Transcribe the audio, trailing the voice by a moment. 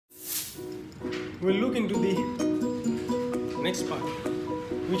we'll look into the next part,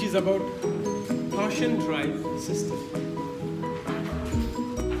 which is about torsion drive system.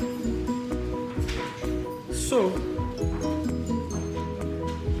 So,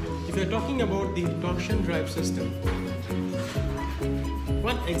 if you're talking about the torsion drive system,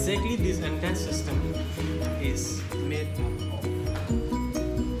 what exactly this entire system is made of?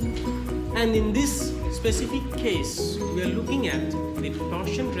 And in this specific case, we are looking at the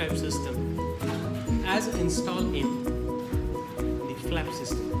torsion drive system as installed in the flap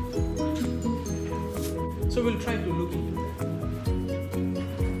system. So we'll try to look into that.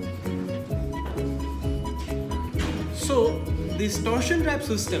 So this torsion drive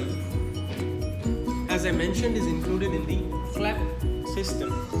system, as I mentioned, is included in the flap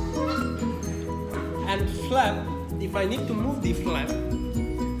system. And flap, if I need to move the flap,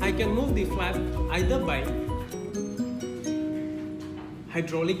 I can move the flap either by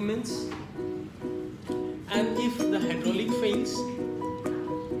hydraulic means, and if the hydraulic fails,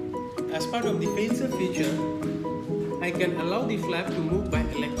 as part of the failsafe feature, I can allow the flap to move by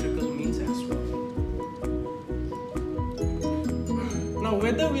electrical means as well. Now,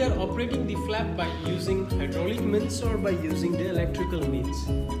 whether we are operating the flap by using hydraulic means or by using the electrical means,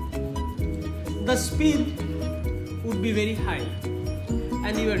 the speed would be very high,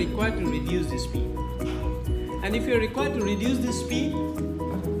 and you are required to reduce the speed. And if you are required to reduce the speed,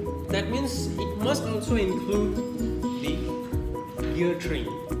 that means it must also include the gear train.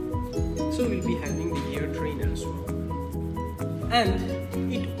 So we'll be having the gear train as well. And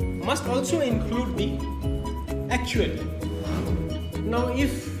it must also include the actuator. Now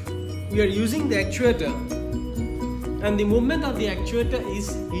if we are using the actuator and the movement of the actuator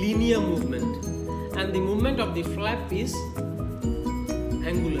is linear movement and the movement of the flap is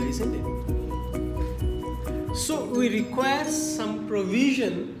angular, isn't it? So we require some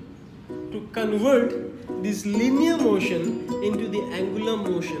provision to convert this linear motion into the angular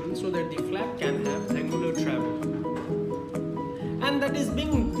motion so that the flap can have angular travel. And that is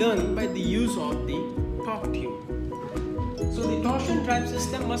being done by the use of the torque tube. So the torsion drive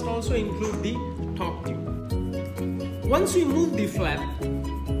system must also include the torque tube. Once we move the flap,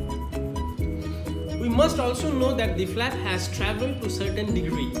 we must also know that the flap has traveled to a certain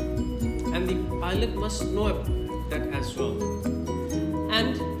degree, and the pilot must know that as well.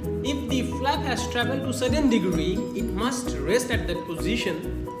 And if the flap has traveled to a certain degree, it must rest at that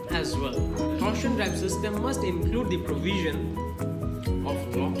position as well. The torsion drive system must include the provision of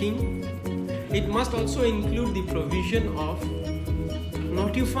locking. It must also include the provision of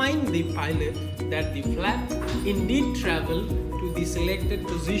notifying the pilot that the flap indeed traveled to the selected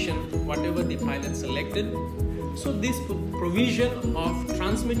position, whatever the pilot selected. So this provision of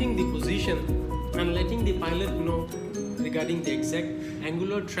transmitting the position and letting the pilot know regarding the exact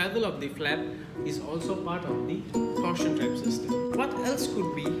angular travel of the flap is also part of the torsion drive system. What else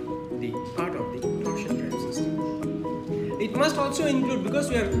could be the part of the torsion drive system? It must also include, because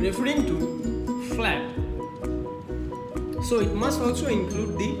we are referring to flap, so it must also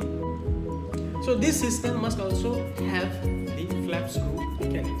include so this system must also have the flap screw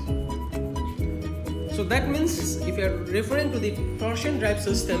mechanism. So that means if you are referring to the torsion drive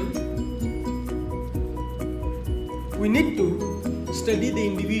system, we need to study the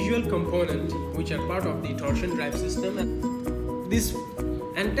individual components which are part of the torsion drive system. And this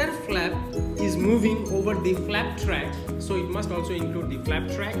entire flap is moving over the flap track, so it must also include the flap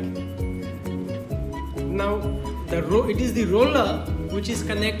track. Now it is the roller which is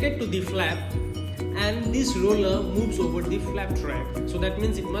connected to the flap, and this roller moves over the flap track. So that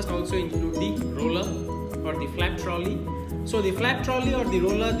means it must also include the roller or the flap trolley. So the flap trolley or the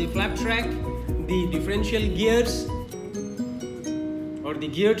roller, the flap track, the differential gears or the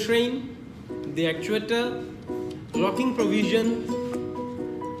gear train, the actuator, locking provision.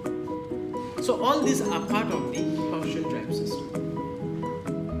 So all these are part of the torsion drive system.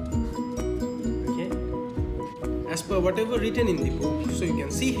 Okay, as per whatever written in the book. So you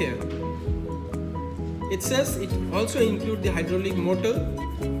can see here, it says it also includes the hydraulic motor,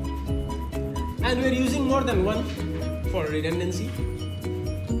 and we are using more than one for redundancy.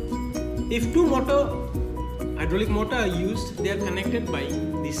 If two hydraulic motor are used, they are connected by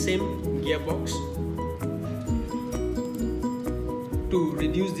the same gearbox to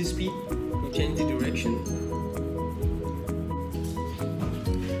reduce the speed, to change the direction.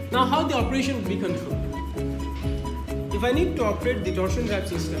 Now how the operation will be controlled? If I need to operate the torsion drive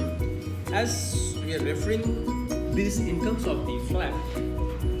system, as we are referring this in terms of the flap,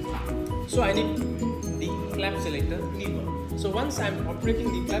 so I need the flap selector lever. So once I am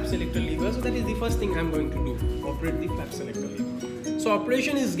operating the flap selector lever, so that is the first thing I am going to do, operate the flap selector lever. So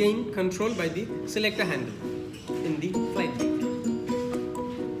operation is gained controlled by the selector handle in the flight deck.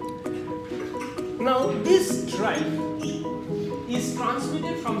 Now this drive is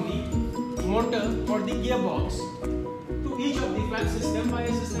transmitted from the motor or the gearbox to each of the flap system by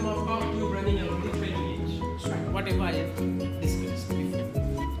a system of torque tube running along the trailing edge. So whatever I have discussed before.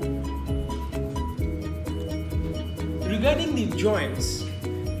 Regarding the joints,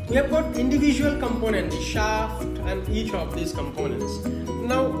 we have got individual components, shaft and each of these components.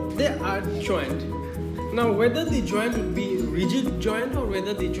 Now they are joint. Now whether the joint would be a rigid joint or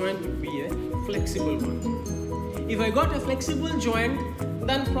whether the joint would be a flexible one. If I got a flexible joint,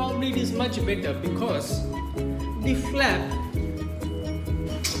 then probably it is much better because the flap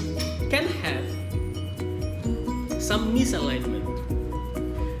can have some misalignment.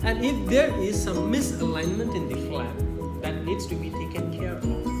 And if there is some misalignment in the flap, that needs to be taken care of.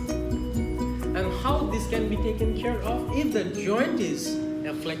 And how this can be taken care of? If the joint is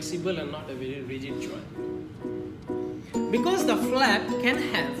a flexible and not a very rigid joint. Because the flap can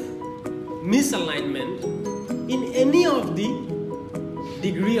have misalignment in any of the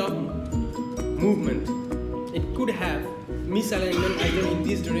degree of movement. It could have misalignment either in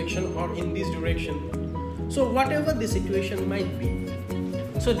this direction or in this direction. So whatever the situation might be.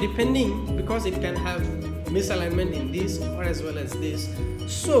 So depending, because it can have misalignment in this or as well as this.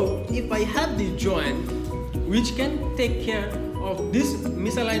 So if I have the joint which can take care of this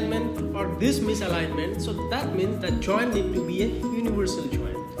misalignment or this misalignment, so that means the joint need to be a universal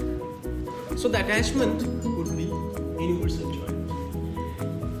joint. So the attachment would be universal joint.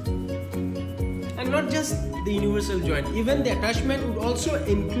 And not just the universal joint, even the attachment would also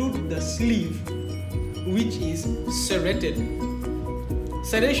include the sleeve which is serrated.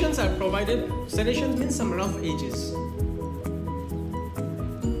 Serrations are provided. Serrations means some rough edges,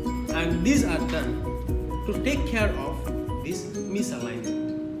 and these are done to take care of this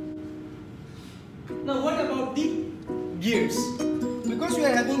misalignment. Now what about the gears? Because we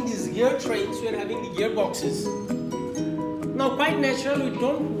are having these gear trains, we are having the gearboxes. Now quite natural, we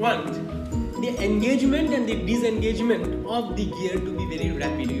don't want the engagement and the disengagement of the gear to be very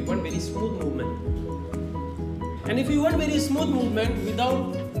rapid. We want very smooth movement. And if you want very smooth movement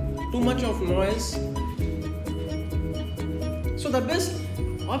without too much of noise, so the best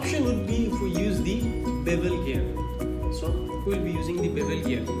option would be if we use the bevel gear. So we will be using the bevel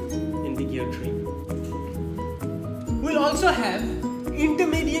gear in the gear train. We will also have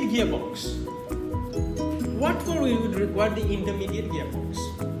intermediate gearbox. What for we would require the intermediate gearbox?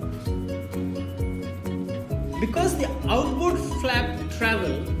 Because the outboard flap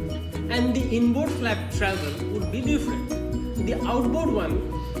travel and the inboard flap travel would be different. The outboard one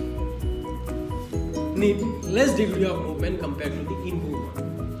need less degree of movement compared to the inboard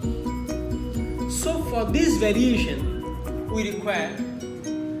one. So for this variation, we require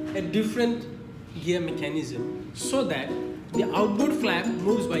a different gear mechanism so that the outboard flap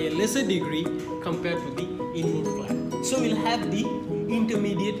moves by a lesser degree compared to the inboard flap. So we'll have the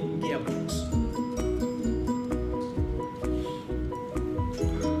intermediate gearbox.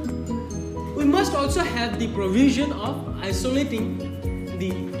 We must also have the provision of isolating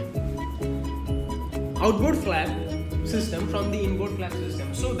the outboard flap system from the inboard flap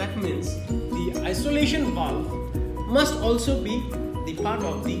system. So that means the isolation valve must also be the part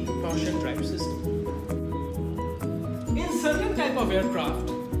of the torsion drive system. In certain type of aircraft,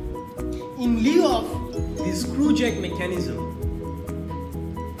 in lieu of the screw jack mechanism,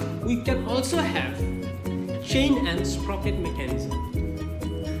 we can also have chain and sprocket mechanism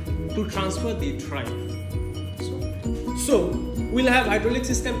to transfer the drive. So we'll have hydraulic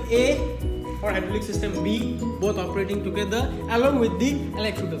system A or hydraulic system B both operating together along with the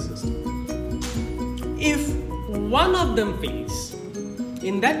electrical system. If one of them fails,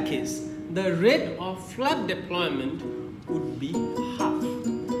 in that case the rate of flap deployment would be half.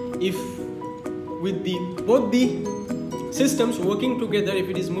 If with both the systems working together, if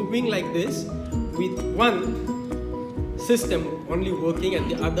it is moving like this, with one system only working and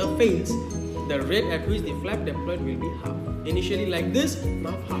the other fails, the rate at which the flap deployed will be half. Initially like this,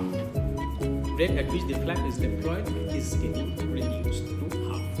 now half. Rate at which the flap is deployed is getting reduced to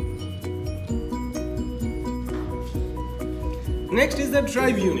half. Next is the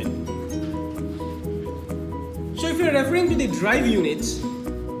drive unit. So if you are referring to the drive units,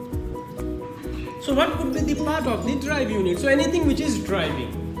 so what could be the part of the drive unit? So anything which is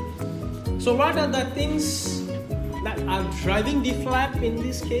driving. So what are the things that are driving the flap in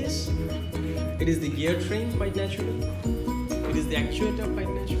this case? It is the gear train, quite naturally. It is the actuator, quite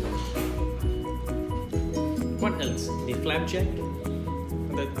naturally. What else? The flap jack,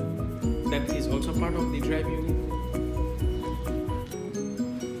 that is also part of the drive unit.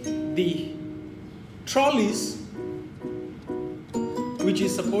 the trolleys which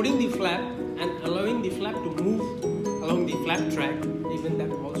is supporting the flap and allowing the flap to move along the flap track, even that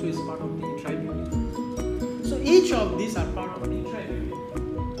also is part of the drive unit. So each of these are part of the drive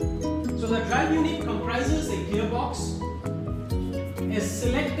unit. So the drive unit comprises a gearbox, a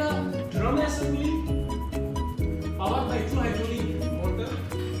selector drum assembly powered by 2 hydraulic motors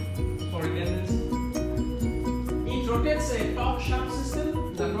for redundancy. It rotates a torque shaft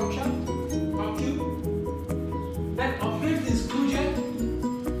system, the torque shaft, torque tube, that operates the screw jack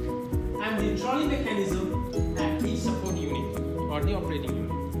and the trolley mechanism at each support unit or the operating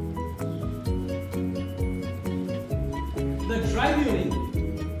unit. The drive unit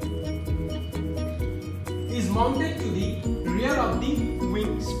is mounted to the rear of the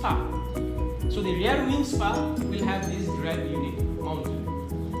wing spar. So the rear wing spar will have this drive unit mounted.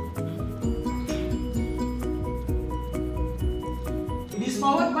 It is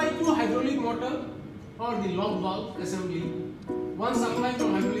powered by 2 hydraulic motors or the lock valve assembly, one supplied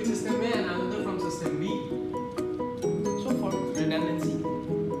from hydraulic system A and another from system B. So for redundancy,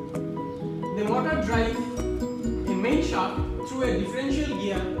 the motor drives a main shaft through a differential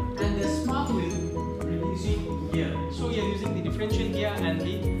gear and the spark wheel reducing gear. So we are using the differential gear and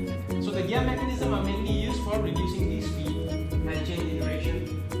the gear mechanism are mainly used for reducing the speed and change the direction.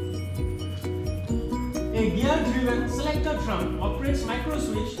 A gear-driven selector drum operates micro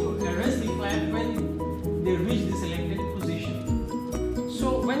switch to arrest the flap when they reach the selected position.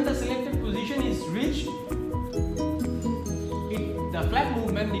 So when the selected position is reached, the flap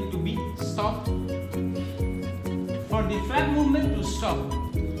movement needs to be stopped. For the flap movement to stop,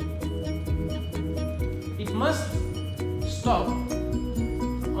 it must stop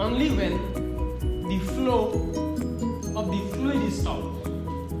only when the flow of the fluid is stopped.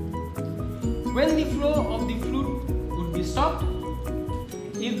 When the flow of the fluid would be stopped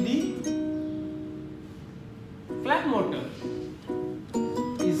if the flap motor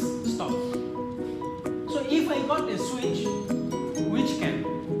is stopped. So if I got a switch which can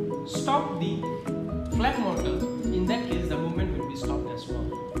stop the flap motor, in that case the movement will be stopped as well.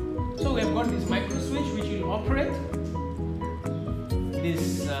 So we have got this micro switch which will operate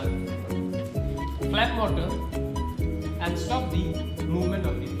this flap motor and stop the movement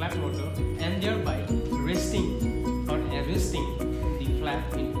of the flap motor and thereby resting or arresting the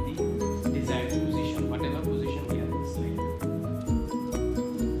flap into the desired position, whatever position we have selected.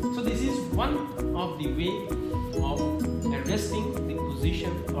 So this is one of the way of arresting the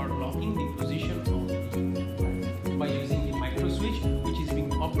position or locking the position of the flap by using the micro switch which is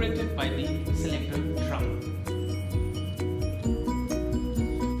being operated by the selector drum.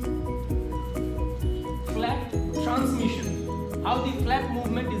 Flap transmission, how the flap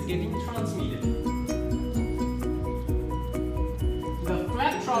movement is getting transmitted. The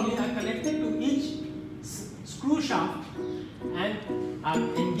flap trolley are connected to each screw shaft and are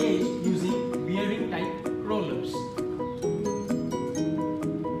engaged using bearing type rollers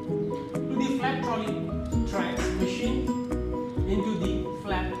to the flap trolley tracks machined into the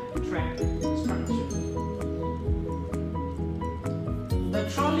flap track structure. The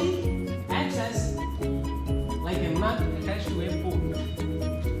trolley acts as like a nut attached to a bolt.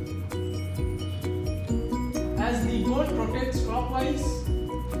 As the bolt rotates clockwise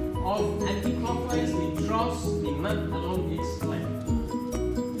or anti-clockwise, it draws the nut along its length.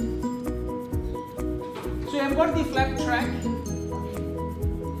 So you have got the flap track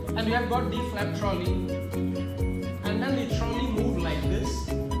and you have got the flap trolley, and then the trolley moves like this.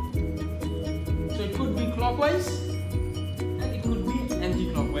 So it could be clockwise and it could be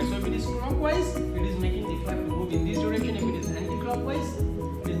anti-clockwise. So if it is clockwise, it is making the flap to move in this direction. If it is anti-clockwise,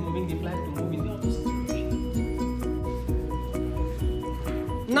 it is moving the flap to move in the opposite direction.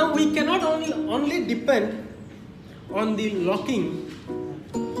 Now we cannot only depend on the locking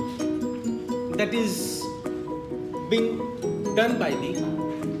that is being done by the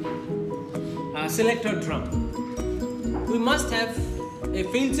selector drum. We must have a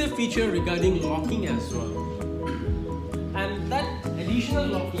fail-safe feature regarding locking as well, and that additional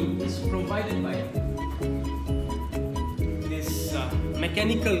locking is provided by this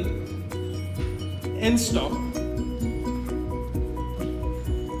mechanical end stop.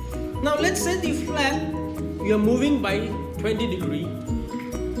 Now let's say the flap you are moving by 20 degrees,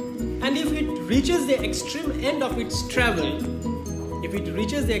 and if it reaches the extreme end of its travel,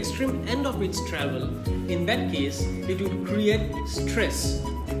 in that case it will create stress.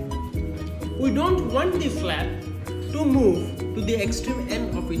 We don't want the flap to move to the extreme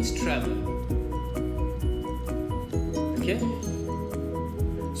end of its travel. Okay?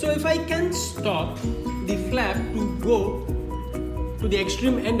 So if I can stop the flap to go to the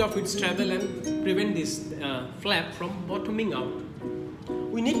extreme end of its travel and prevent this flap from bottoming out,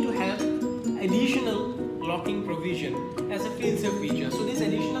 we need to have additional locking provision as a fail-safe feature. So this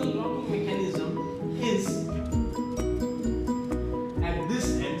additional locking mechanism is at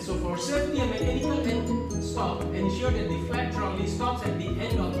this end. So for safety, a mechanical end stop ensure that the flap trolley stops at the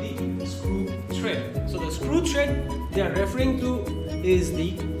end of the screw thread. So the screw thread they are referring to is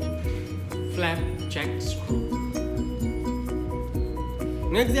the flap jack screw.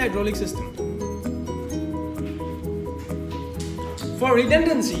 Next, the hydraulic system. For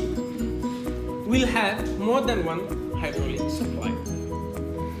redundancy, we'll have more than one hydraulic supply.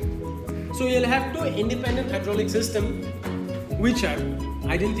 So you'll have two independent hydraulic systems which are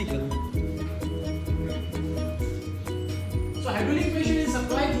identical. So hydraulic pressure is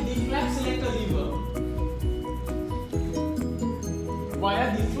applied to the flap selector lever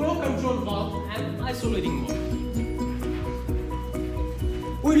via the flow control valve and isolating valve.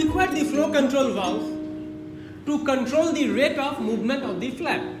 We require the flow control valve to control the rate of movement of the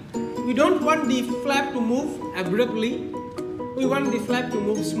flap. We don't want the flap to move abruptly. We want the flap to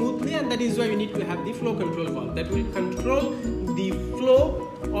move smoothly, and that is why we need to have the flow control valve that will control the flow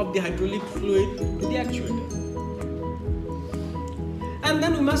of the hydraulic fluid to the actuator. And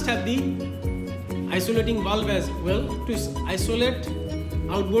then we must have the isolating valve as well to isolate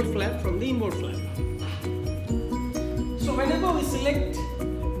outboard flap from the inboard flap. So whenever we select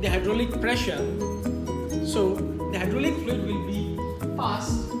the hydraulic pressure, so the hydraulic fluid will be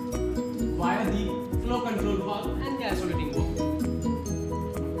passed via the flow control valve and the isolating valve.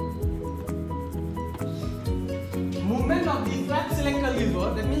 Movement of the flap selector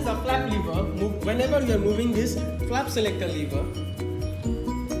lever, that means the flap lever, whenever you are moving this flap selector lever,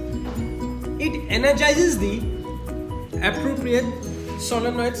 it energizes the appropriate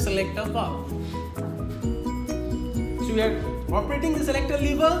solenoid selector valve. So we are operating the selector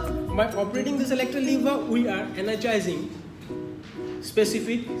lever. By operating the selector lever, we are energizing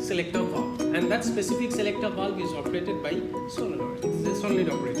specific selector valve, and that specific selector valve is operated by solenoid. It is a solenoid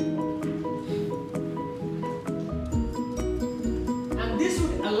operating valve, and this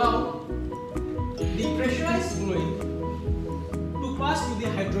would allow the pressurized fluid to pass to the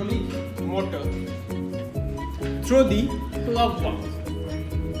hydraulic motor through the plug valve,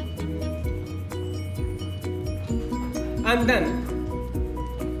 and then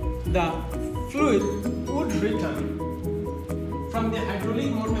the fluid would return from the hydraulic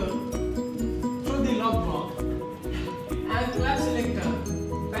motor through the lock valve and flap selector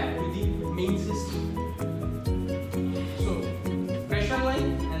back to the main system. So pressure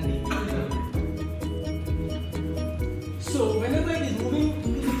line and the return. So whenever it is moving to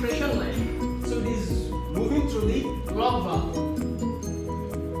the pressure line, so it is moving through the lock valve.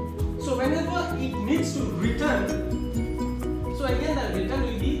 So whenever it needs to return, so again the return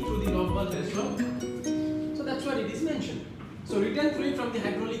will be through the lock valve as well. So that's what it is mentioned. So return fluid from the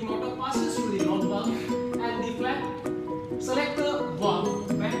hydraulic motor passes through the lock valve and the flap selector valve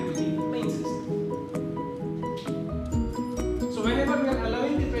back to the main system. So whenever we are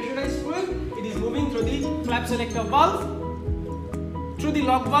allowing the pressurized fluid, it is moving through the flap selector valve, through the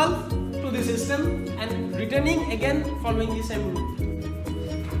lock valve to the system, and returning again following the same route.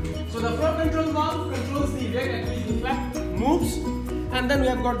 So the flow control valve controls the rate at which the flap moves, and then we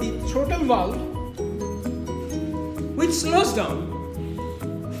have got the throttle valve which slows down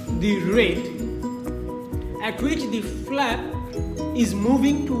the rate at which the flap is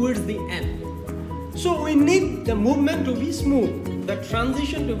moving towards the end. So we need the movement to be smooth, the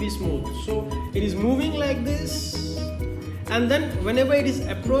transition to be smooth. So it is moving like this, and then whenever it is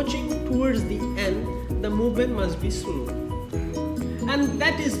approaching towards the end, the movement must be smooth, and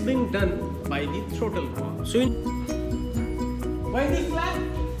that is being done by the throttle valve. So when the flap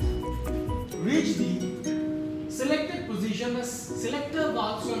reach the selected position, the selector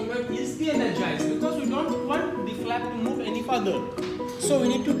valve solenoid is de-energized because we don't want the flap to move any further. So we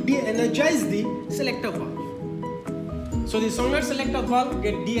need to de-energize the selector valve. So the solenoid selector valve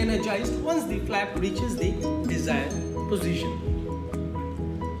get de-energized once the flap reaches the desired position.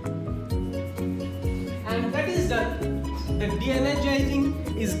 And that is done, the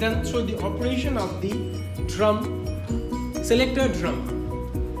de-energizing is done through the operation of the drum, selector drum,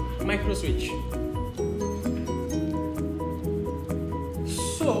 micro switch.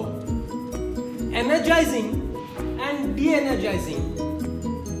 So, energizing and de-energizing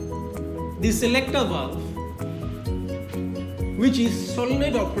the selector valve, which is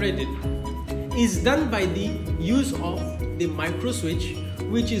solenoid operated, is done by the use of the micro switch,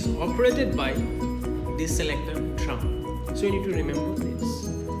 which is operated by the selector drum. So you need to remember this.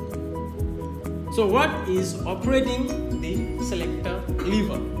 So what is operating the selector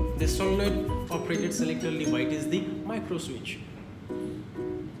lever? The solenoid operated selector lever, it is the micro switch.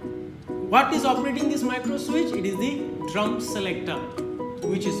 What is operating this micro switch? It is the drum selector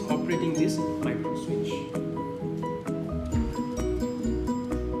which is operating this micro switch.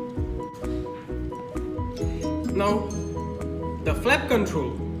 Now the flap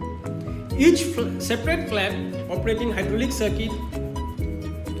control. Each separate flap operating hydraulic circuit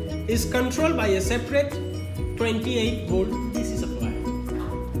is controlled by a separate 28 volt DC supply.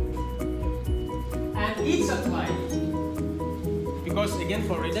 And each supply, because again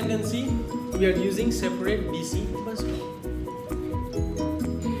for redundancy we are using separate DC bus bar.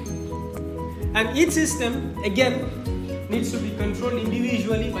 And each system again needs to be controlled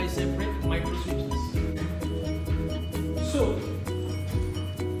individually by separate micro switches. So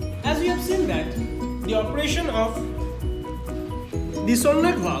as we have seen that the operation of the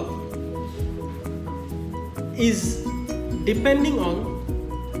solenoid valve is depending on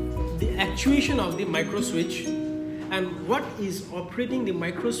the actuation of the micro switch, and what is operating the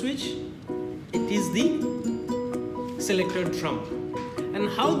micro switch? It is the selector drum. And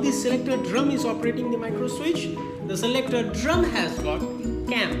how the selector drum is operating the micro switch? The selector drum has got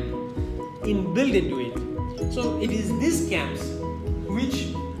cam inbuilt into it. So it is these cams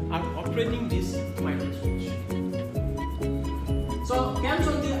which are operating this micro switch. So cams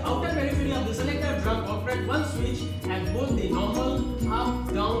on the outer periphery of the selector drum operate one switch at both the normal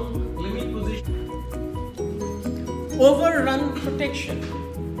up, down, limit position. Overrun protection.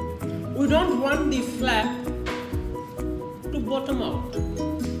 We don't want the flap to bottom out,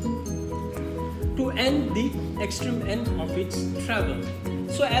 to end the extreme end of its travel.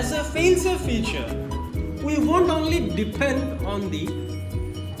 So as a fail-safe feature, we won't only depend on the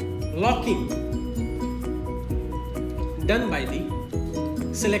locking done by the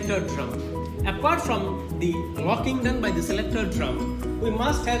selector drum. Apart from the locking done by the selector drum, we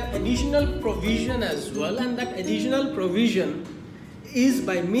must have additional provision as well, and that additional provision is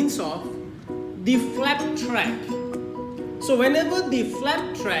by means of the flap track. So whenever the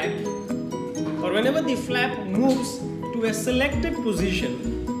flap track or whenever the flap moves to a selected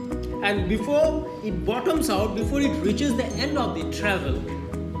position and before it bottoms out, before it reaches the end of the travel,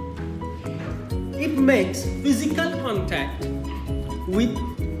 it makes physical contact with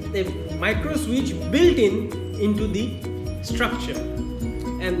the micro switch built into the structure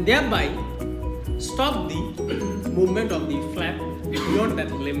and thereby stop the movement of the flap beyond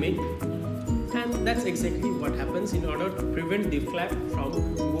that limit. And that's exactly what happens in order to prevent the flap from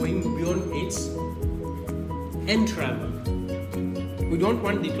going beyond its end travel. We don't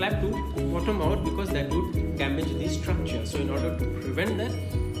want the flap to bottom out because that would damage the structure. So in order to prevent that,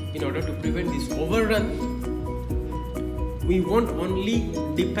 in order to prevent this overrun, we won't only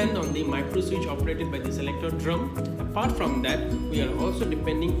depend on the micro switch operated by the selector drum. Apart from that, we are also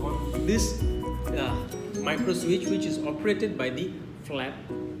depending on this micro switch which is operated by the flap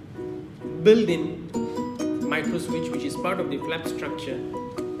built-in micro switch, which is part of the flap structure.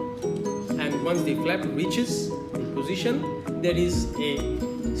 And once the flap reaches the position, there is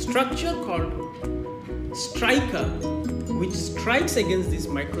a structure called striker which strikes against this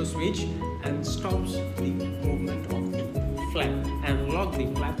micro switch and stops the movement of the flap and lock the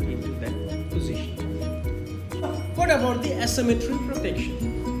flap into that position. What about the asymmetric protection?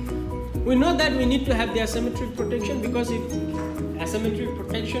 We know that we need to have the asymmetric protection because if asymmetric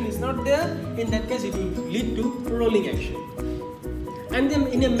protection is not there, in that case it will lead to rolling action. And then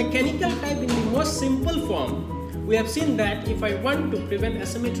in a mechanical type, in the most simple form, we have seen that if I want to prevent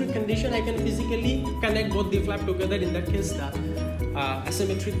asymmetric condition, I can physically connect both the flap together. In that case, the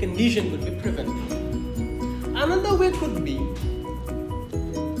asymmetric condition will be prevented. Another way could be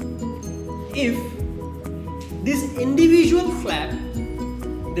if this individual flap,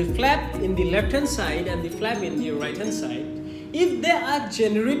 the flap in the left hand side and the flap in the right hand side, if they are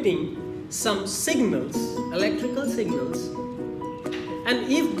generating some signals, electrical signals,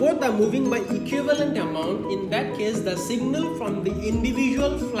 and if both are moving by equivalent amount, in that case the signal from the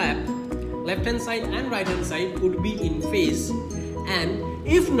individual flap, left hand side and right hand side, would be in phase, and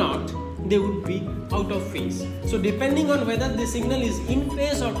if not, they would be out of phase. So depending on whether the signal is in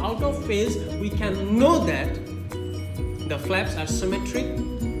phase or out of phase, we can know that the flaps are symmetric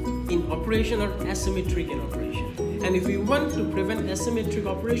in operation or asymmetric in operation. And if we want to prevent asymmetric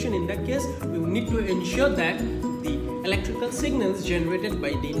operation, in that case, we will need to ensure that the electrical signals generated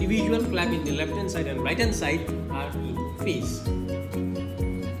by the individual flap in the left hand side and right hand side are in phase.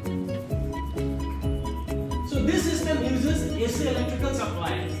 So this system uses AC electrical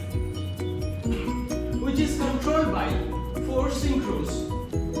supply, which is controlled by 4 synchros.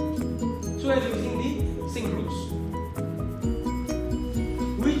 So we are using the synchros,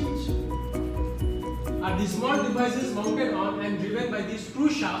 which are the small devices mounted on and driven by the screw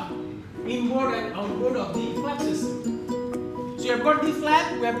shaft inboard and outboard of the flap system. So you have got the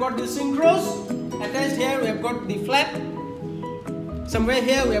flap, we have got the synchros attached here, we have got the flap. Somewhere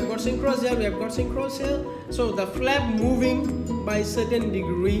here we have got synchros here, we have got synchros here. So the flap moving by certain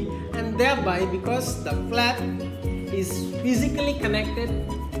degree, and thereby because the flap is physically connected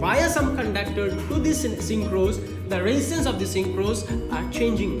via some conductor to the synchros, the resistance of the synchros are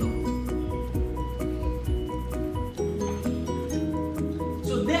changing now.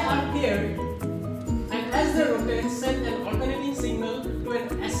 So they are paired, and as they rotate, send an alternating signal to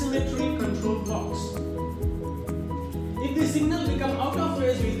an asymmetry control box. If the signal become out of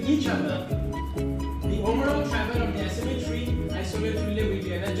phase with each other, the overall travel of the asymmetry isolate relay will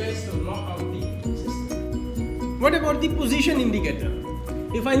be energized to lock out the system. What about the position indicator?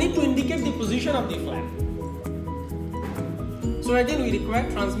 If I need to indicate the position of the flap, so again we require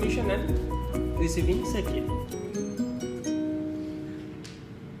transmission and receiving circuit.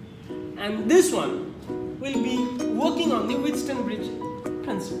 And this one will be working on the Wheatstone bridge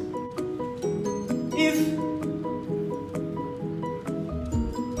principle. If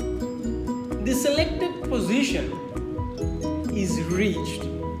the selected position is reached,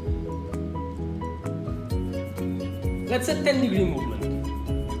 let's say 10-degree movement.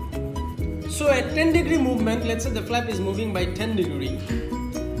 So at 10-degree movement, let's say the flap is moving by 10 degree,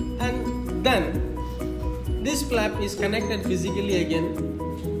 and then this flap is connected physically again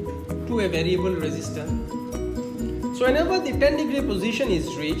to a variable resistor. So whenever the 10-degree position is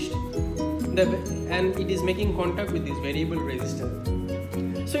reached, and it is making contact with this variable resistor,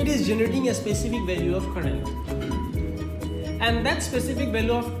 so it is generating a specific value of current, and that specific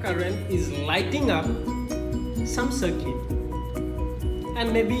value of current is lighting up some circuit,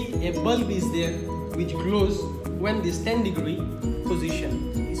 and maybe a bulb is there which glows when this 10-degree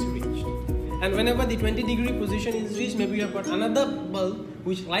position is reached. And whenever the 20-degree position is reached, maybe you have got another bulb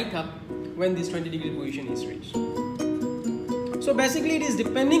which light up when this 20-degree position is reached. So basically it is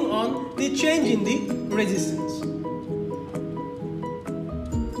depending on the change in the resistance,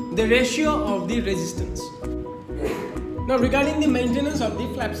 the ratio of the resistance. Now regarding the maintenance of the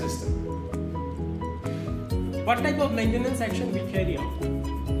flap system, what type of maintenance action we carry out?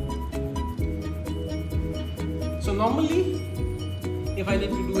 So normally, if I need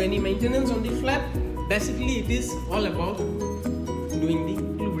to do any maintenance on the flap, basically it is all about doing the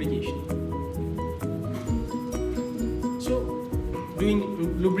lubrication. So doing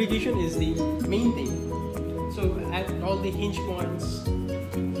lubrication is the main thing. So at all the hinge points,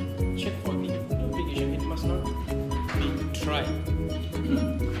 check for the lubrication. It must not be dry.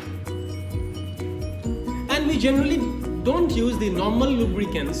 And we generally don't use the normal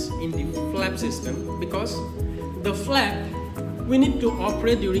lubricants in the flap system because the flap we need to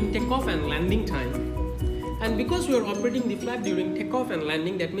operate during takeoff and landing time. And because we are operating the flap during takeoff and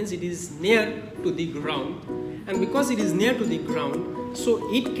landing, that means it is near to the ground. And because it is near to the ground,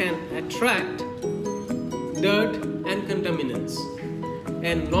 so it can attract dirt and contaminants.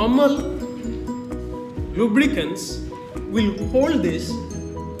 And normal lubricants will hold this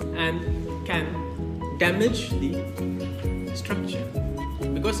and can damage the structure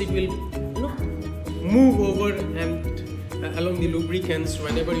because it will move over and along the lubricants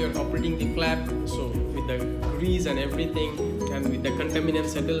whenever you are operating the flap. So with the grease and everything and with the contaminants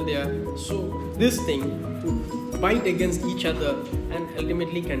settle there, so this thing to bite against each other and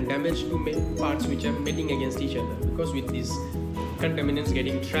ultimately can damage two parts which are meeting against each other because with these contaminants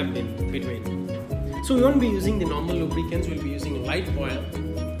getting trapped in between. So we won't be using the normal lubricants, we'll be using light oil,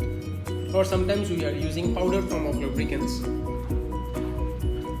 or sometimes we are using powder form of lubricants.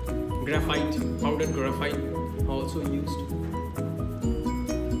 Graphite, powdered graphite also used.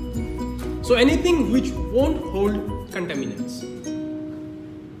 So anything which won't hold contaminants.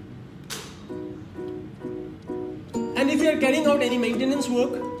 And if you are carrying out any maintenance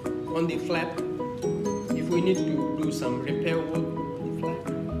work on the flap, if we need to do some repair work on the flap,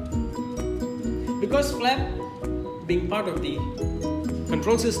 because flap being part of the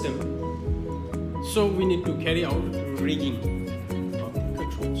control system, so we need to carry out rigging of the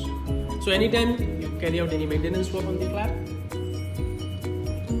controls. So anytime you carry out any maintenance work on the flap,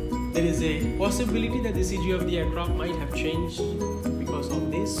 there is a possibility that the CG of the aircraft might have changed because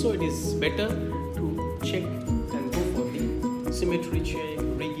of this. So it is better to check and go for the symmetry check,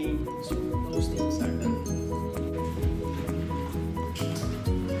 rigging, so those things are done.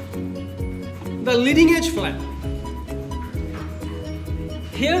 The leading edge flap.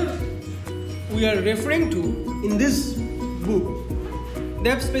 Here we are referring to, in this book, they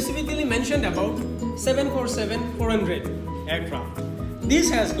have specifically mentioned about 747-400 aircraft. This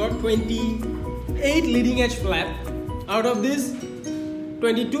has got 28 leading edge flap. Out of this,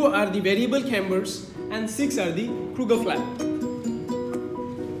 22 are the variable cambers and 6 are the Kruger flap.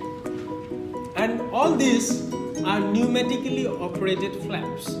 And all these are pneumatically operated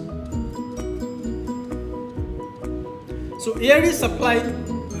flaps. So air is supplied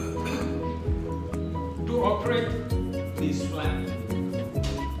to operate this flap,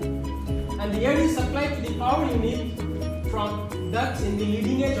 and the air is supplied to the power unit from ducts in the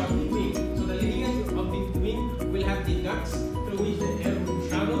leading edge of the wing. So the leading edge of the wing will have the ducts through which the air will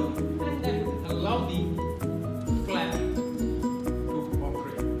travel, and that will allow the flap to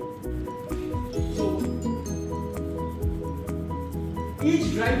operate. So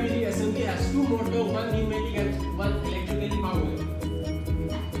each drive unit assembly has two motors, one pneumatic and one electrically powered.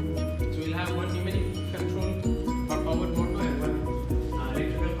 So we'll have one pneumatic control or powered motor and one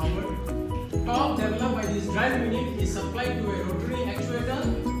electrical powered. Torque developed by this drive unit is supplied to a rotary actuator,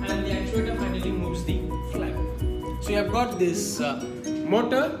 and the actuator finally moves the flap. So you have got this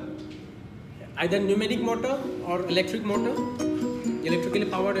motor, either pneumatic motor or electric motor, electrically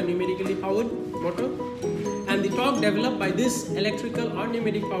powered or pneumatically powered motor, and the torque developed by this electrical or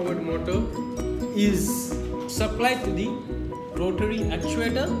pneumatic powered motor is supplied to the rotary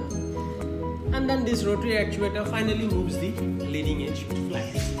actuator, and then this rotary actuator finally moves the leading edge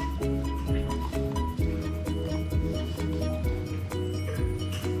flaps.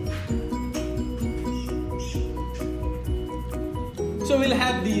 So we'll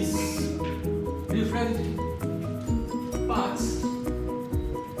have these different parts.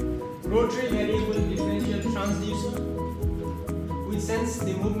 Rotary variable differential transducer, which sends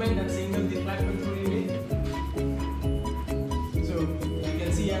the movement and signal the flap control unit. So you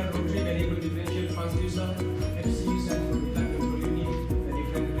can see our rotary variable differential transducer, FCU stands for the flap control unit, the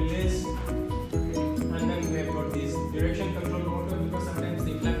different relays, and then we have got this direction control motor, because sometimes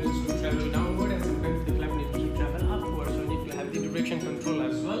the flap needs to travel downward and sometimes the flap needs to travel upward. So you need to have the direction control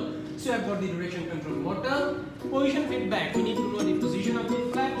as well. So you have got the direction control motor. Position feedback, we need to know the position of the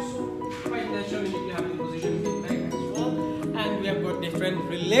flap, so quite naturally we need to have the position feedback as well. And we have got different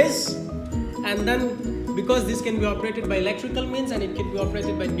relays, and then because this can be operated by electrical means and it can be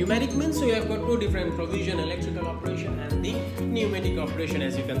operated by pneumatic means, so you have got two different provision, electrical operation and the pneumatic operation,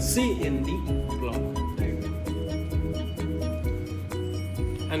 as you can see in the block diagram.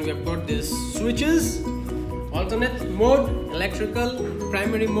 And we have got these switches, alternate mode, electrical,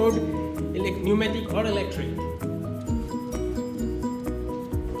 primary mode, pneumatic or electric.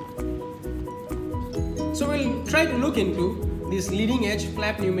 So we'll try to look into this leading edge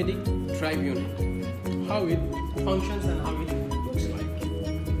flap pneumatic drive unit, how it functions and how it looks like.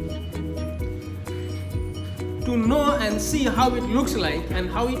 To know and see how it looks like and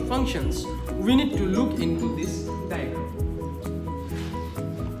how it functions, we need to look into this diagram.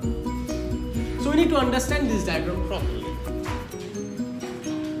 So we need to understand this diagram properly.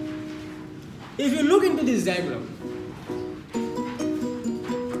 If you look into this diagram,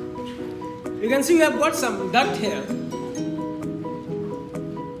 you can see we have got some duct here.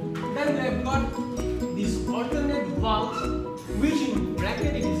 Then we have got this alternate valve, which in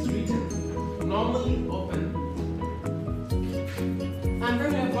bracket it is written normally open. And then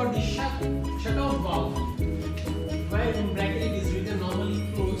we have got the shut-off valve, where in bracket it is written normally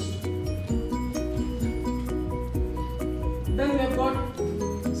closed. Then we have got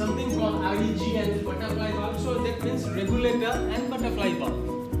something called REG and butterfly valve, so that means regulator and butterfly valve.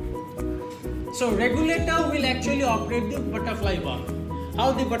 So regulator will actually operate the butterfly valve.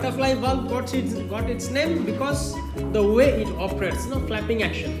 How the butterfly valve got its name? Because the way it operates, flapping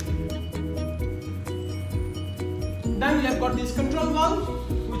action. Then we have got this control valve,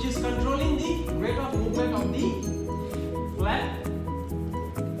 which is controlling the rate of movement of the flap.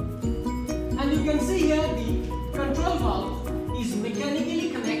 And you can see here the control valve is mechanically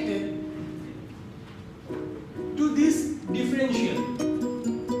connected to this differential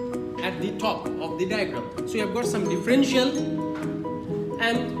at the top of the diagram. So you have got some differential,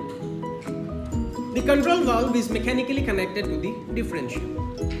 and the control valve is mechanically connected to the differential.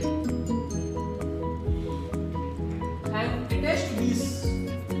 And attached to this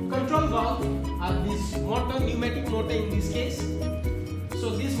control valve are this motor, pneumatic motor in this case. So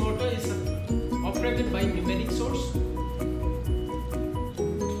this motor is operated by pneumatic source.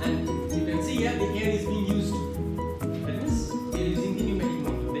 And you can see here the air is being used. That means we are using the pneumatic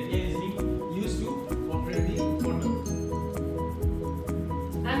motor. The air is being used to operate the motor.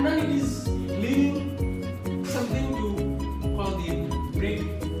 And then it is leading something to call the brake,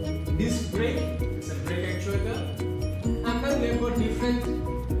 disc brake. It's a brake actuator. And then we have got different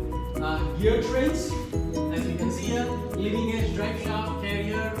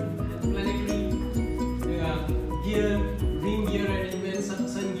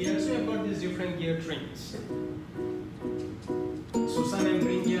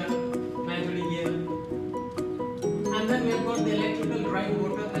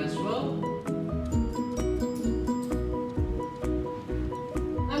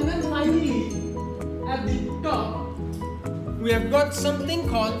we have got something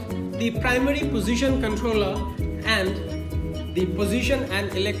called the primary position controller and the position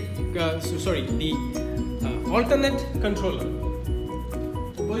and alternate controller.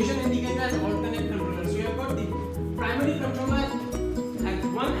 Position indicator and alternate controller. So we have got the primary controller at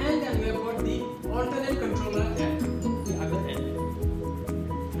one end and we have got the alternate controller at the other end.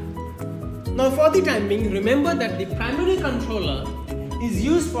 Now for the time being, remember that the primary controller is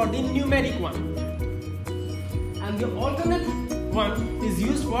used for the pneumatic one and the alternate one is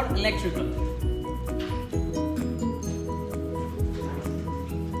used for electrical.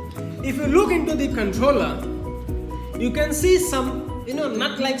 If you look into the controller, you can see some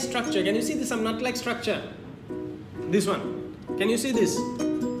nut-like structure. Can you see some nut-like structure? This one. Can you see this?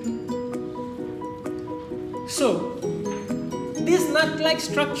 So this nut-like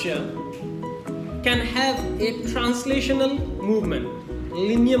structure can have a translational movement,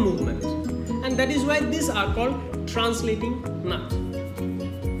 linear movement, and that is why these are called translating nut.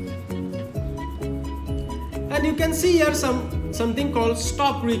 And you can see here something called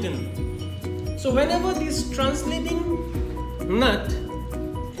stop written. So whenever this translating nut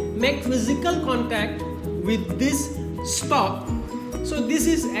make physical contact with this stop, so this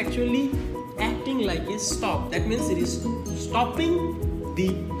is actually acting like a stop. That means it is stopping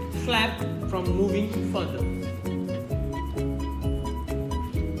the flap from moving further.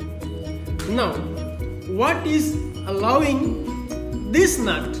 Now, what is allowing this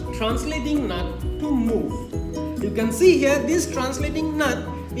nut, translating nut, to move? You can see here this translating nut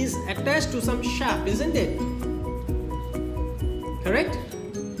is attached to some shaft, isn't it? Correct?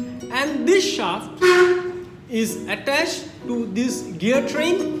 And this shaft is attached to this gear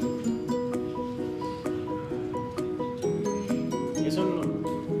train. Yes or no?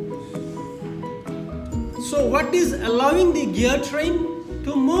 So what is allowing the gear train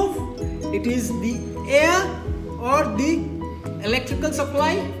to move? It is the air or the electrical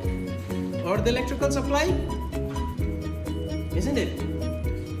supply isn't it?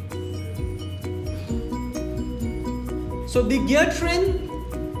 So the gear train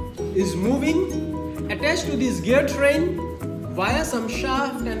is moving, attached to this gear train via some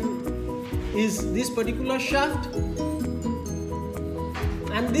shaft, and is this particular shaft,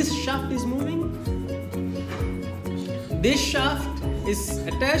 and this shaft is moving. This shaft is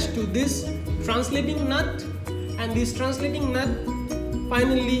attached to this translating nut, and this translating nut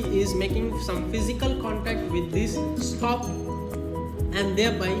finally is making some physical contact with this stop and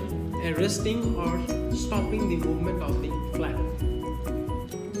thereby arresting or stopping the movement of the flap.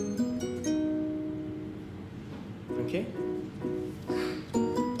 Okay.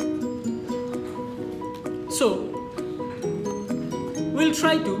 So we'll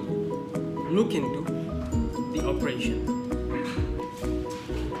try to look into the operation.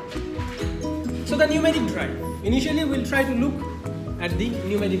 So the pneumatic drive. Initially we'll try to look at the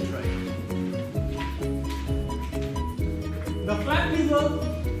pneumatic drive. The flap lever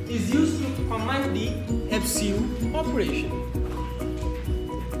is used to command the FCU operation.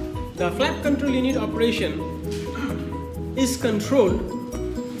 The flap control unit operation is controlled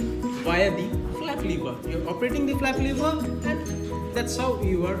via the flap lever. You're operating the flap lever, and that's how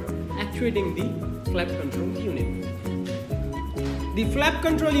you are actuating the flap control unit. The flap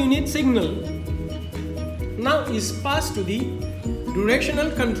control unit signal now is passed to the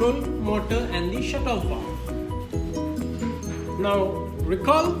directional control motor and the shutoff valve. Now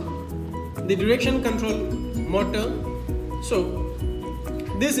recall the direction control motor. So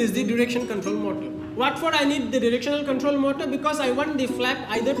this is the direction control motor. What for I need the directional control motor? Because I want the flap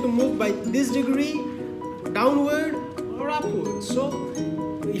either to move by this degree, downward or upward. So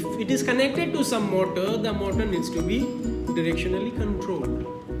if it is connected to some motor, the motor needs to be directionally controlled,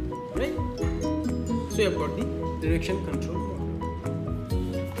 right? So you have got the direction control motor.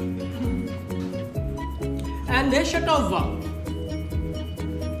 And the shutoff valve.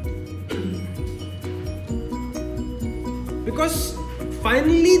 Because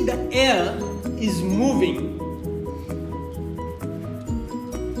finally the air is moving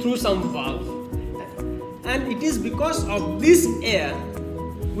through some valve, and it is because of this air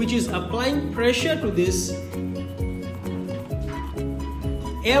which is applying pressure to this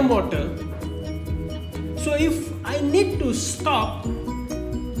air motor. So if I need to stop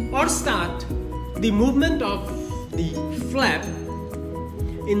or start the movement of the flap,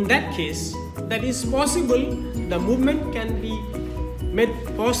 in that case, that is possible. The movement can be made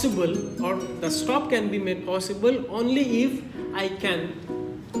possible, or the stop can be made possible only if I can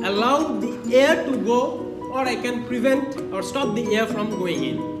allow the air to go, or I can prevent or stop the air from going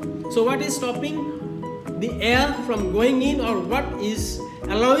in. So what is stopping the air from going in, or what is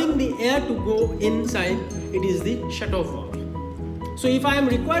allowing the air to go inside? It is the shutoff valve. So if I am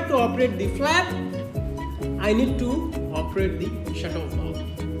required to operate the flap, I need to operate the shutoff valve.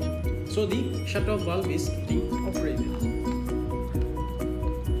 So the shutoff valve is being operated.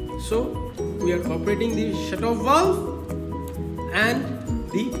 So we are operating the shutoff valve and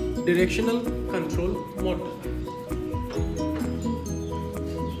the directional control motor.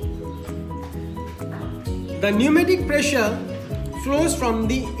 The pneumatic pressure flows from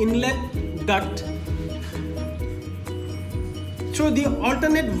the inlet duct through the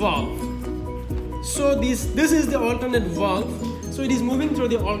alternate valve. So this is the alternate valve. So it is moving through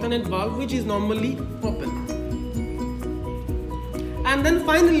the alternate valve, which is normally open. And then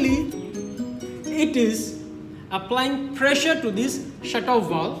finally it is applying pressure to this shutoff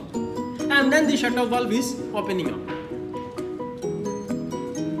valve, and then the shutoff valve is opening up.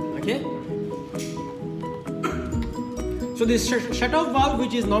 Okay. So this shutoff valve,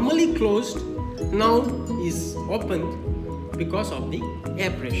 which is normally closed, now is opened because of the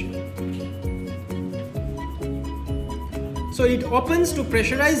air pressure. So it opens to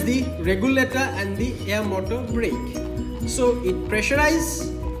pressurize the regulator and the air motor brake. So it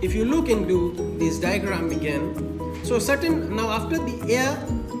pressurizes. If you look into this diagram again, so now after the air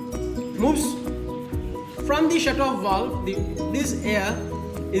moves from the shutoff valve, this air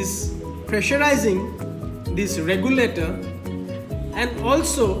is pressurizing this regulator and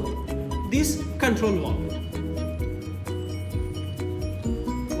also this control valve.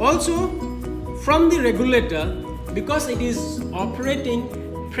 Also from the regulator, because it is operating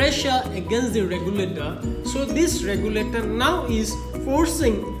pressure against the regulator, so this regulator now is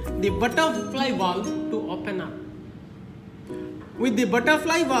forcing the butterfly valve to open up. With the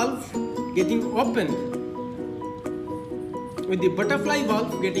butterfly valve getting opened,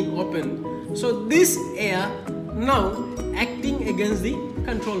 so this air now acting against the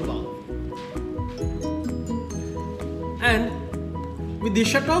control valve, and with the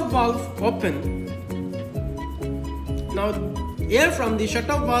shutoff valve open, now air from the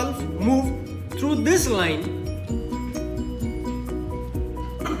shutoff valve move through this line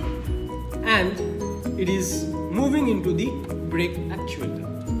and it is moving into the brake actuator.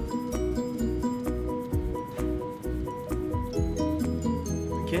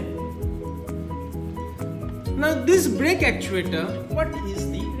 Okay. Now this brake actuator, what is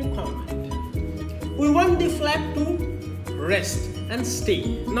the requirement? We want the flap to rest and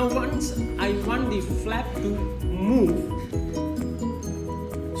stay. Now once I want the flap to move,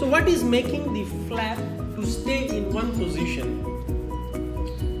 so what is making the flap to stay in one position?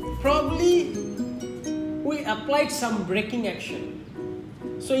 Probably we applied some braking action.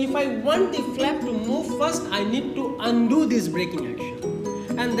 So if I want the flap to move first, I need to undo this braking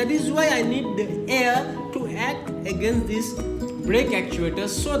action, and that is why I need the air to act against this brake actuator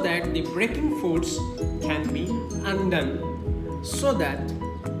so that the braking force can be undone, so that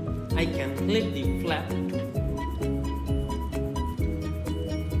I can let the flap to.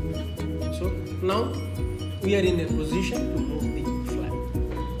 So now we are in a position to move the flap.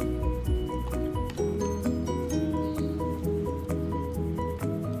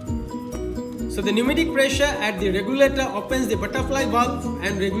 So the pneumatic pressure at the regulator opens the butterfly valve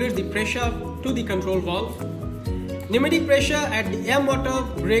and regulates the pressure to the control valve. Pneumatic pressure at the air motor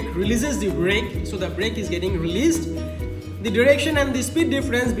brake releases the brake, so the brake is getting released. The direction and the speed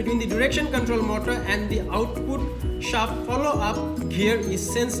difference between the direction control motor and the output shaft follow-up gear is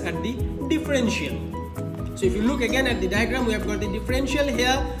sensed at the differential. So if you look again at the diagram, we have got the differential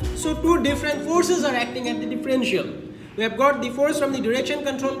here. So two different forces are acting at the differential. We have got the force from the direction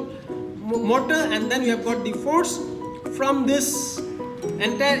control motor, and then we have got the force from this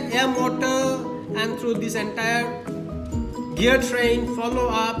entire air motor and through this entire gear train follow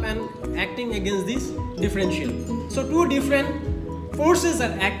up and acting against this differential. So two different forces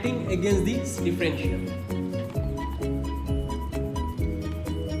are acting against this differential.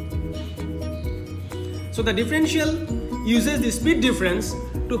 So the differential uses the speed difference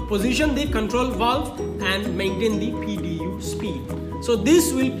to position the control valve and maintain the PDU speed. So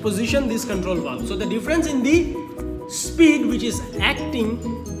this will position this control valve. So the difference in the speed which is acting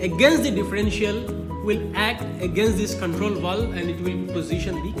against the differential will act against this control valve and it will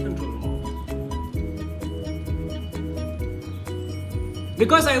position the control valve.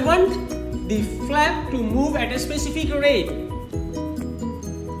 Because I want the flap to move at a specific rate,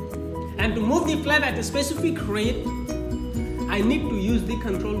 and to move the flap at a specific rate, I need to use the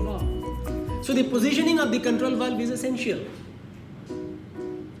control valve. So the positioning of the control valve is essential.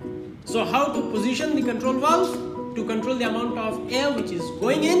 So how to position the control valve? To control the amount of air which is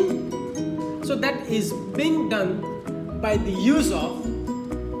going in. So that is being done by the use of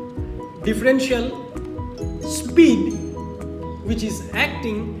differential speed which is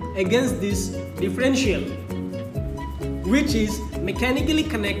acting against this differential, which is mechanically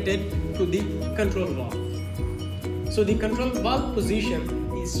connected to the control valve. So the control valve position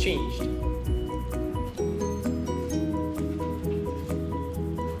is changed.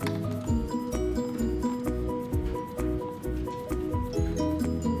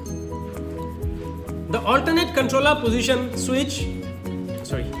 The alternate controller position switch,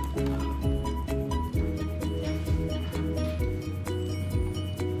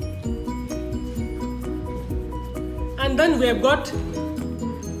 and then we have got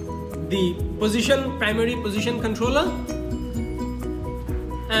the primary position controller,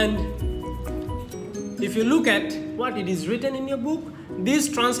 and if you look at what it is written in your book, this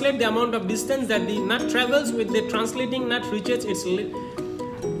translates the amount of distance that the nut travels. With the translating nut reaches its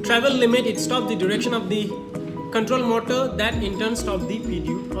travel limit, it stops the direction of the control motor, that in turn stops the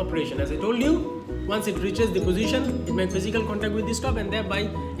PDU operation. As I told you, once it reaches the position, it makes physical contact with the stop, and thereby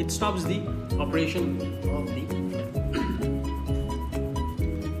it stops the operation of the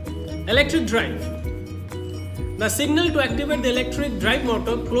electric drive. The signal to activate the electric drive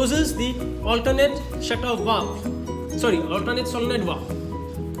motor closes the alternate solenoid valve.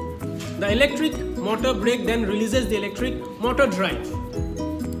 The electric motor brake then releases the electric motor drive.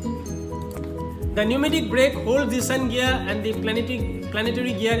 The pneumatic brake holds the sun gear and the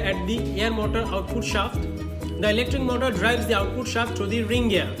planetary gear at the air motor output shaft. The electric motor drives the output shaft through the ring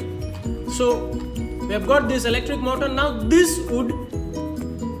gear. So we have got this electric motor. Now this would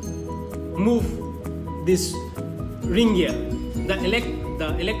move this ring gear. The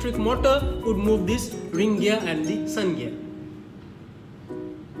electric motor would move this ring gear and the sun gear.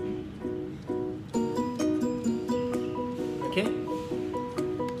 Okay.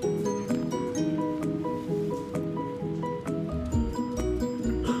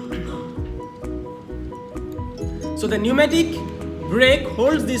 So the pneumatic brake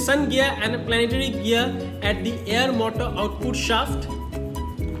holds the sun gear and planetary gear at the air motor output shaft.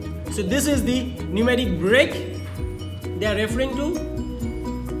 So this is the pneumatic brake they are referring to.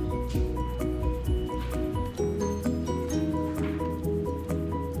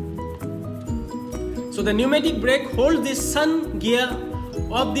 So the pneumatic brake holds the sun gear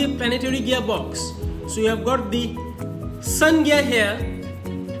of the planetary gearbox. So you have got the sun gear here.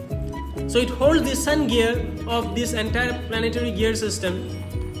 So it holds the sun gear of this entire planetary gear system.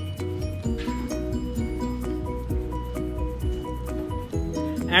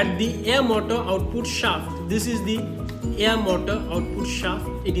 At the air motor output shaft, this is the air motor output shaft,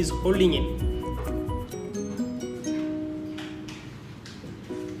 it is holding it.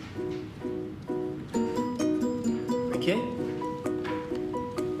 Okay.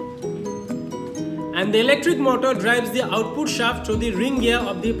 And the electric motor drives the output shaft through the ring gear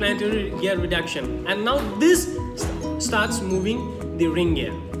of the planetary gear reduction. And now this starts moving the ring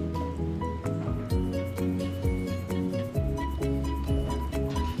gear.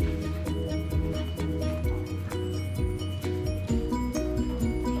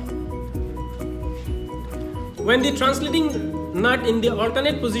 When the translating nut in the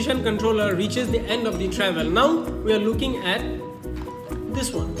alternate position controller reaches the end of the travel, now we are looking at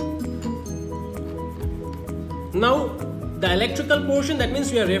this one. Now the electrical portion, that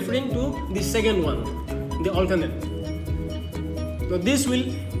means we are referring to the second one, the alternate. So this will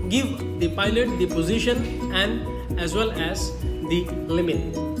give the pilot the position and as well as the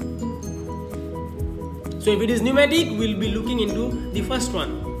limit. So if it is pneumatic, we will be looking into the first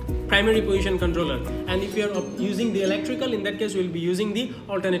one, primary position controller, and if you are using the electrical, in that case we will be using the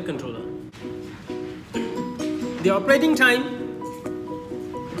alternate controller. The operating time,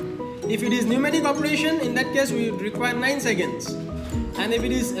 if it is pneumatic operation, in that case we would require 9 seconds, and if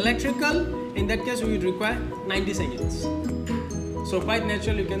it is electrical, in that case we would require 90 seconds. So quite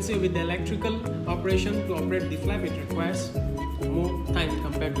natural, you can see with the electrical operation to operate the flap, it requires more time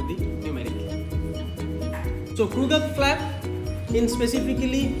compared to the pneumatic. So Kruger flap, in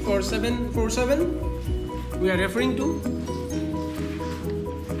specifically for 747 we are referring to,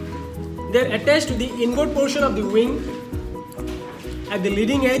 they are attached to the inward portion of the wing at the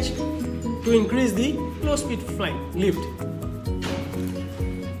leading edge to increase the low speed flight lift.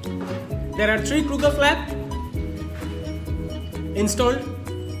 There are 3 Kruger flaps installed,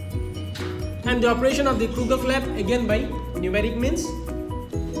 and the operation of the Kruger flap again by pneumatic means.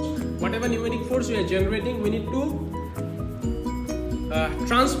 Whatever pneumatic force we are generating, we need to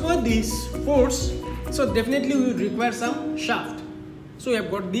transfer this force, so definitely we will require some shaft. So we have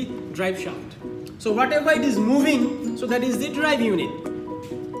got the drive shaft. So whatever it is moving, so that is the drive unit.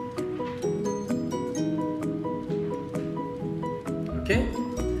 Okay.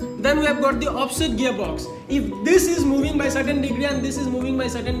 Then we have got the offset gearbox. If this is moving by certain degree and this is moving by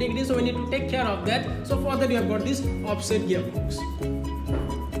certain degree, so we need to take care of that. So for that we have got this offset gearbox. So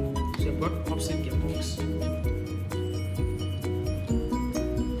we have got offset gearbox.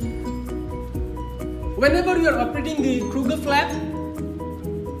 Whenever you are operating the Kruger flap,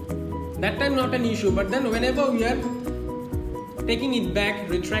 that time not an issue, but then whenever we are taking it back,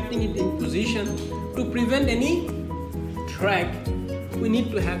 retracting it in position, to prevent any drag, we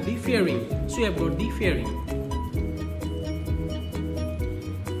need to have the fairing. So we have got the fairing.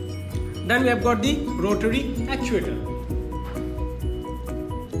 Then we have got the rotary actuator.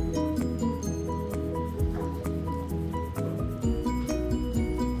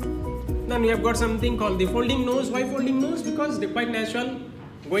 Then we have got something called the folding nose. Why folding nose? Because they're quite natural,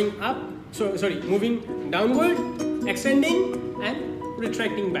 going up, moving downward, extending and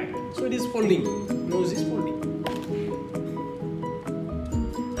retracting back. So it is folding. Nose is folding.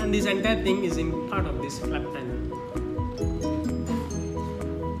 And this entire thing is in part of this flap panel.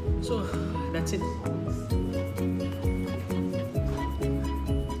 So that's it.